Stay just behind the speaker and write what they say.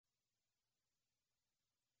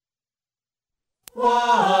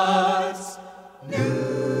What's new?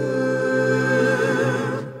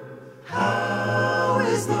 How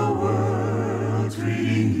is the world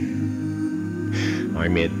treating you?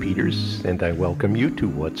 I'm Ed Peters, and I welcome you to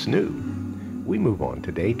What's New. We move on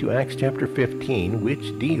today to Acts chapter 15,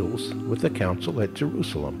 which deals with the council at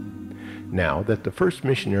Jerusalem. Now that the first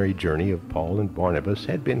missionary journey of Paul and Barnabas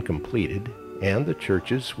had been completed, and the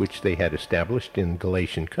churches which they had established in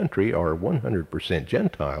Galatian country are 100%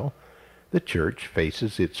 Gentile, the church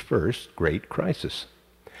faces its first great crisis.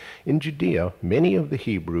 In Judea, many of the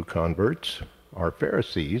Hebrew converts are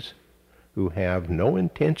Pharisees who have no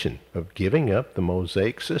intention of giving up the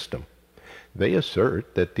Mosaic system. They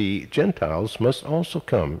assert that the Gentiles must also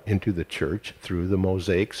come into the church through the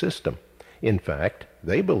Mosaic system. In fact,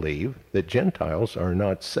 they believe that Gentiles are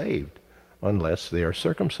not saved unless they are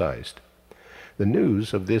circumcised. The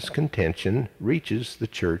news of this contention reaches the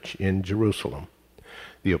church in Jerusalem.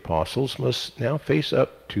 The apostles must now face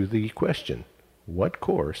up to the question, what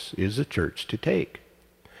course is the church to take?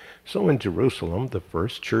 So in Jerusalem, the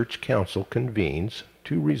first church council convenes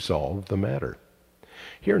to resolve the matter.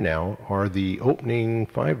 Here now are the opening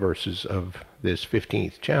 5 verses of this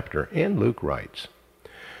 15th chapter, and Luke writes,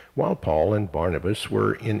 While Paul and Barnabas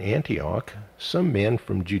were in Antioch, some men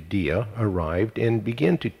from Judea arrived and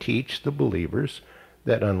began to teach the believers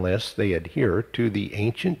that unless they adhere to the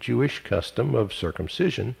ancient Jewish custom of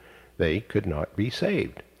circumcision, they could not be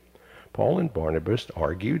saved. Paul and Barnabas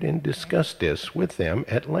argued and discussed this with them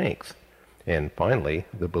at length, and finally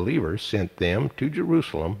the believers sent them to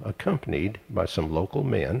Jerusalem accompanied by some local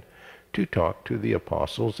men to talk to the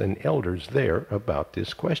apostles and elders there about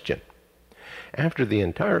this question. After the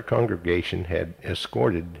entire congregation had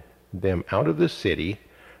escorted them out of the city,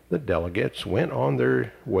 the delegates went on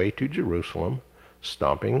their way to Jerusalem,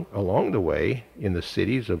 stopping along the way in the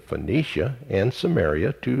cities of Phoenicia and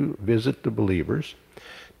Samaria to visit the believers,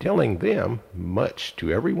 telling them, much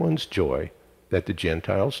to everyone's joy, that the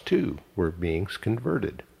Gentiles too were being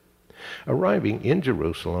converted. Arriving in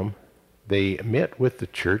Jerusalem, they met with the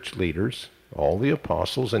church leaders. All the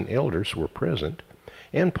apostles and elders were present,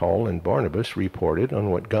 and Paul and Barnabas reported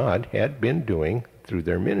on what God had been doing through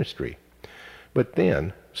their ministry. But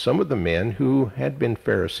then some of the men who had been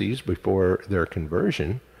Pharisees before their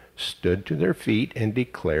conversion stood to their feet and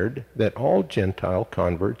declared that all Gentile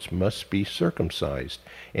converts must be circumcised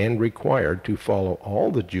and required to follow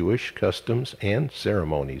all the Jewish customs and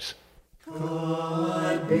ceremonies.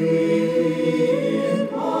 God be in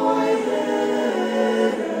my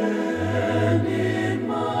head and in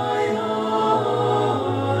my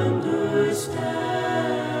understanding.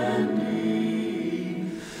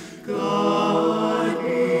 God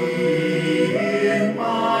be in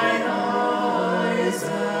my eyes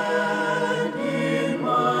and in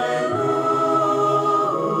my looking.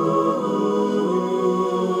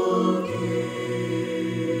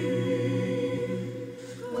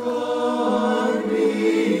 God be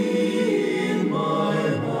in my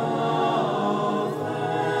mouth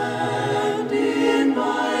and in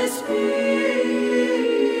my speaking.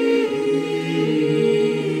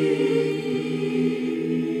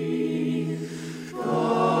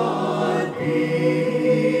 God be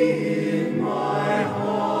in my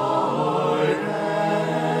heart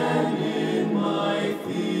and in my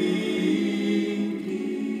thinking.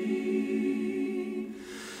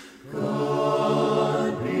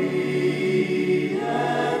 God be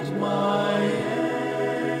at my hand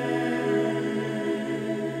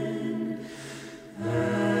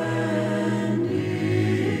and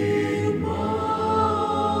in my departing.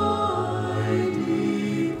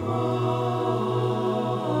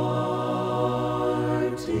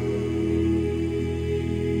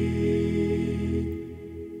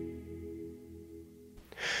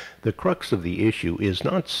 The crux of the issue is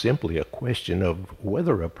not simply a question of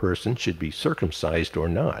whether a person should be circumcised or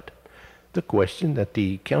not. The question that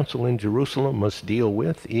the council in Jerusalem must deal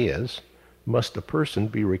with is, must a person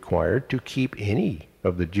be required to keep any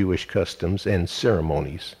of the Jewish customs and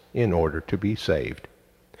ceremonies in order to be saved?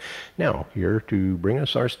 Now, here to bring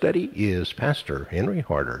us our study is Pastor Henry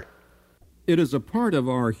Harder. It is a part of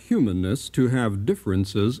our humanness to have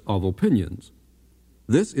differences of opinions.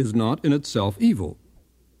 This is not in itself evil.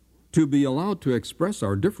 To be allowed to express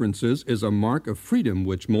our differences is a mark of freedom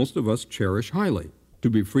which most of us cherish highly. To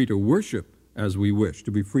be free to worship as we wish,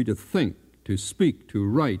 to be free to think, to speak, to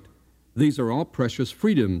write, these are all precious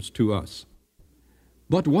freedoms to us.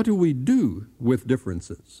 But what do we do with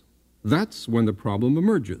differences? That's when the problem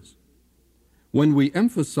emerges. When we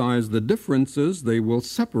emphasize the differences, they will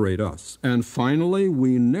separate us, and finally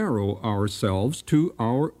we narrow ourselves to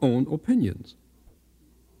our own opinions.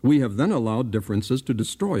 We have then allowed differences to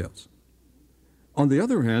destroy us. On the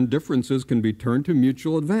other hand, differences can be turned to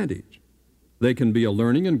mutual advantage. They can be a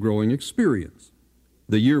learning and growing experience.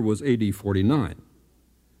 The year was AD 49.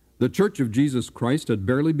 The Church of Jesus Christ had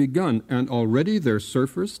barely begun, and already there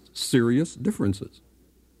surfaced serious differences.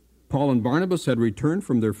 Paul and Barnabas had returned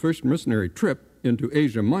from their first missionary trip into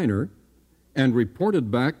Asia Minor and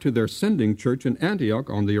reported back to their sending church in Antioch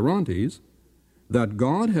on the Orontes that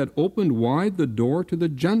God had opened wide the door to the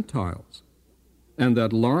Gentiles, and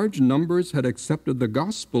that large numbers had accepted the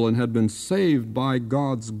gospel and had been saved by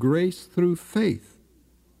God's grace through faith.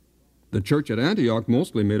 The church at Antioch,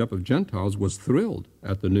 mostly made up of Gentiles, was thrilled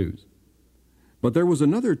at the news. But there was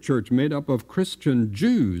another church made up of Christian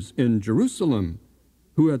Jews in Jerusalem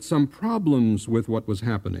who had some problems with what was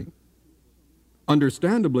happening.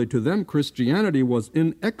 Understandably, to them, Christianity was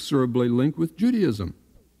inexorably linked with Judaism.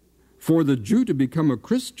 For the Jew to become a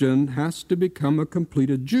Christian has to become a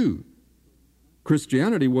completed Jew.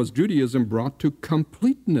 Christianity was Judaism brought to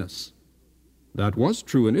completeness. That was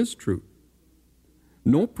true and is true.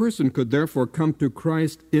 No person could therefore come to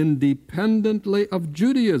Christ independently of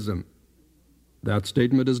Judaism. That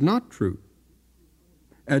statement is not true.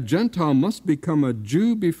 A Gentile must become a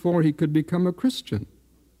Jew before he could become a Christian,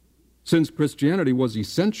 since Christianity was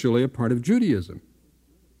essentially a part of Judaism.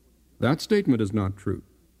 That statement is not true.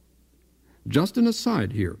 Just an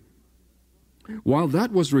aside here. While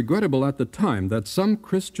that was regrettable at the time that some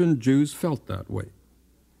Christian Jews felt that way,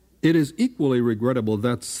 it is equally regrettable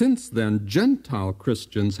that since then Gentile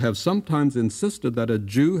Christians have sometimes insisted that a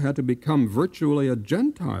Jew had to become virtually a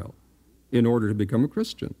Gentile in order to become a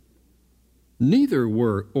Christian. Neither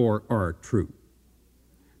were or are true.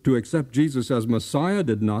 To accept Jesus as Messiah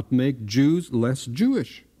did not make Jews less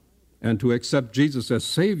Jewish, and to accept Jesus as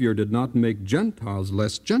Savior did not make Gentiles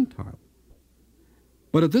less Gentile.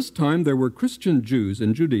 But at this time there were Christian Jews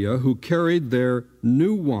in Judea who carried their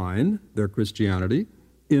new wine, their Christianity,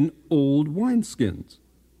 in old wineskins.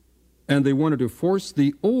 And they wanted to force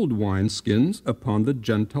the old wineskins upon the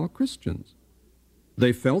Gentile Christians.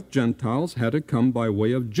 They felt Gentiles had to come by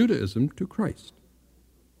way of Judaism to Christ.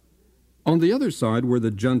 On the other side were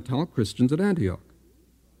the Gentile Christians at Antioch.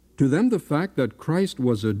 To them, the fact that Christ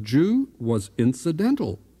was a Jew was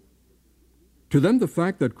incidental. To them, the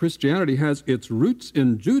fact that Christianity has its roots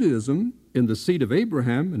in Judaism, in the seed of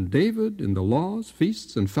Abraham and David, in the laws,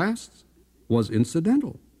 feasts, and fasts, was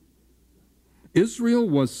incidental. Israel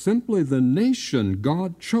was simply the nation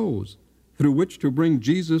God chose through which to bring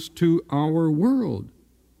Jesus to our world.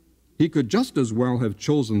 He could just as well have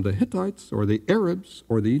chosen the Hittites or the Arabs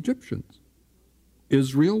or the Egyptians.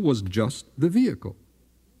 Israel was just the vehicle.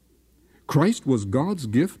 Christ was God's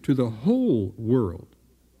gift to the whole world.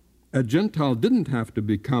 A Gentile didn't have to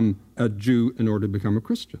become a Jew in order to become a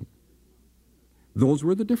Christian. Those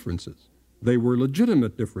were the differences. They were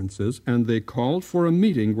legitimate differences, and they called for a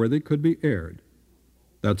meeting where they could be aired.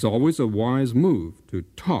 That's always a wise move, to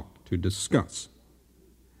talk, to discuss.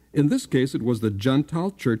 In this case, it was the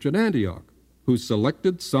Gentile church at Antioch who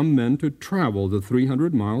selected some men to travel the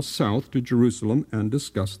 300 miles south to Jerusalem and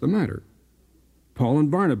discuss the matter. Paul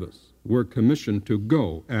and Barnabas were commissioned to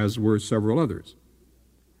go, as were several others.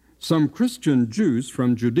 Some Christian Jews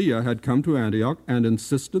from Judea had come to Antioch and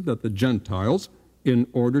insisted that the Gentiles, in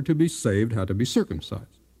order to be saved, had to be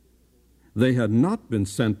circumcised. They had not been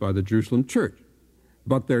sent by the Jerusalem church,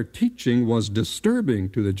 but their teaching was disturbing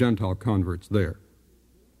to the Gentile converts there.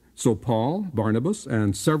 So Paul, Barnabas,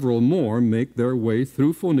 and several more make their way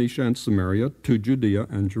through Phoenicia and Samaria to Judea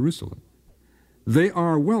and Jerusalem. They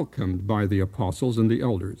are welcomed by the apostles and the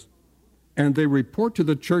elders, and they report to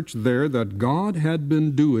the church there that God had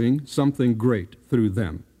been doing something great through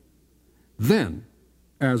them. Then,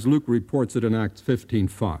 as Luke reports it in Acts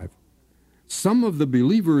 15:5, some of the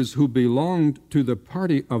believers who belonged to the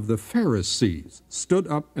party of the Pharisees stood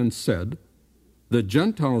up and said, "The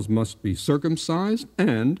Gentiles must be circumcised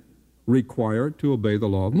and required to obey the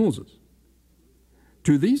law of Moses."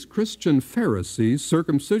 To these Christian Pharisees,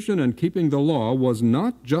 circumcision and keeping the law was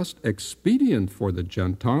not just expedient for the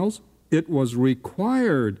Gentiles, it was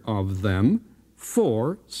required of them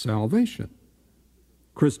for salvation.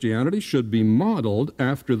 Christianity should be modeled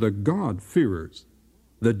after the God-fearers,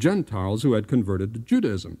 the Gentiles who had converted to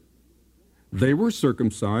Judaism. They were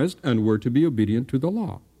circumcised and were to be obedient to the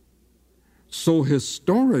law. So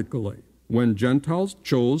historically, when Gentiles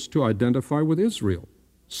chose to identify with Israel,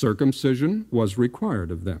 circumcision was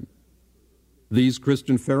required of them. These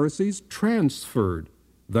Christian Pharisees transferred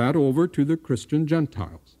that over to the Christian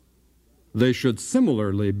Gentiles. They should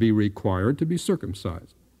similarly be required to be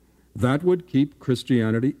circumcised. That would keep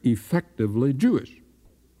Christianity effectively Jewish.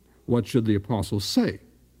 What should the apostles say?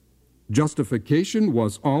 Justification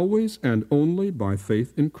was always and only by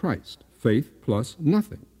faith in Christ, faith plus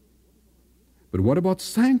nothing. But what about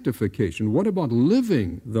sanctification? What about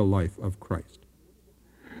living the life of Christ?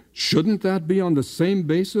 Shouldn't that be on the same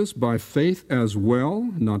basis by faith as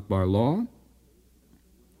well, not by law?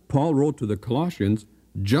 Paul wrote to the Colossians,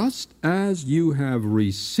 just as you have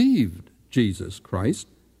received Jesus Christ,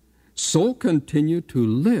 so continue to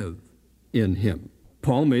live in him.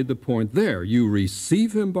 Paul made the point there. You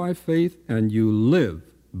receive him by faith and you live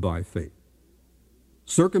by faith.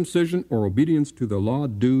 Circumcision or obedience to the law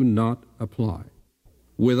do not apply.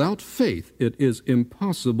 Without faith, it is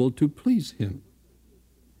impossible to please him.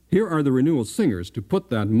 Here are the Renewal Singers to put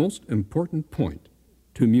that most important point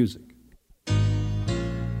to music.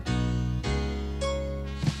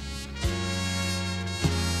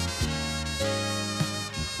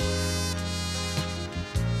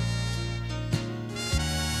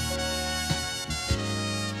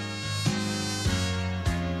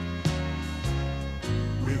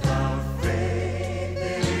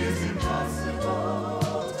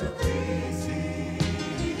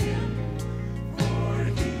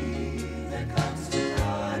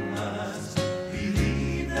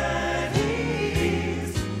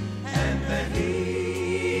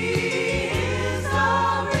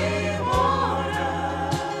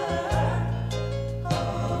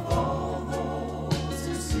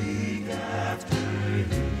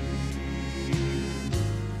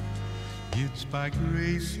 By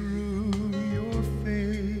grace through your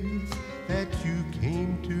faith that you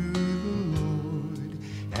came to the Lord,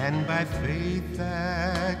 and by faith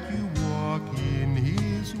that you walk in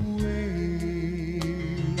his way,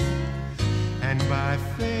 and by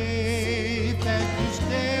faith that you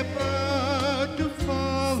step out to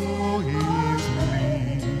follow his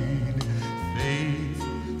lead.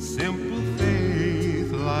 Faith, simple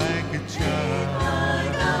faith like a child.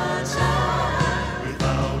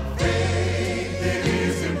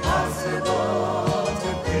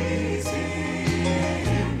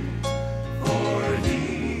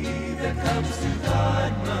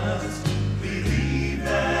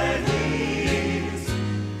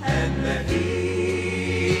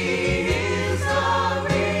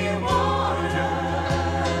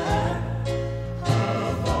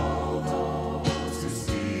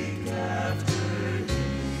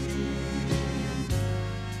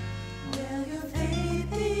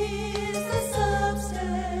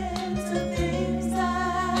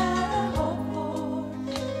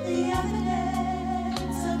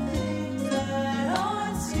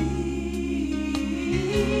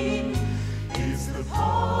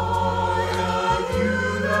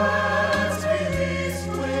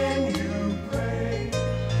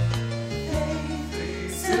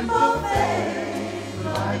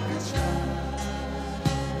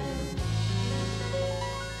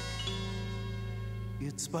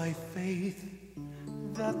 It's by faith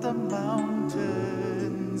that the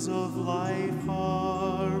mountains of life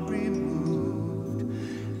are removed,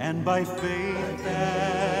 and by faith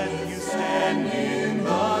that you stand in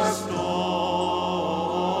the storm,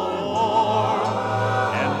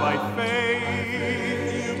 and by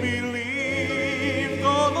faith you believe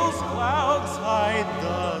though those clouds hide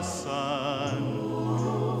the sun.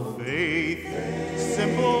 Faith,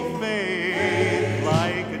 simple faith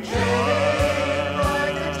like a child.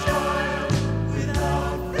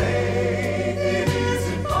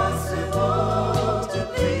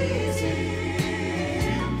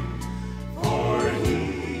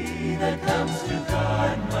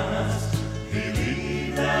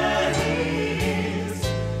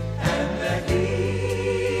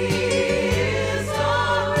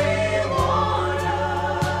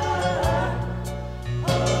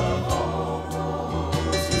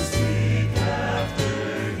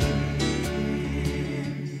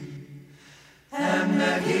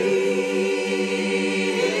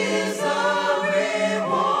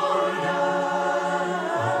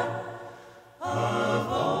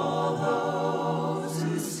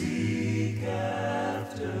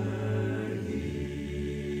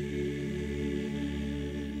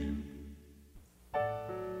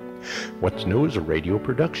 What's New is a radio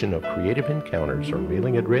production of Creative Encounters. Our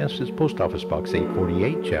mailing address is Post Office Box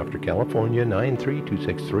 848, Shafter, California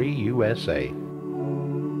 93263, USA.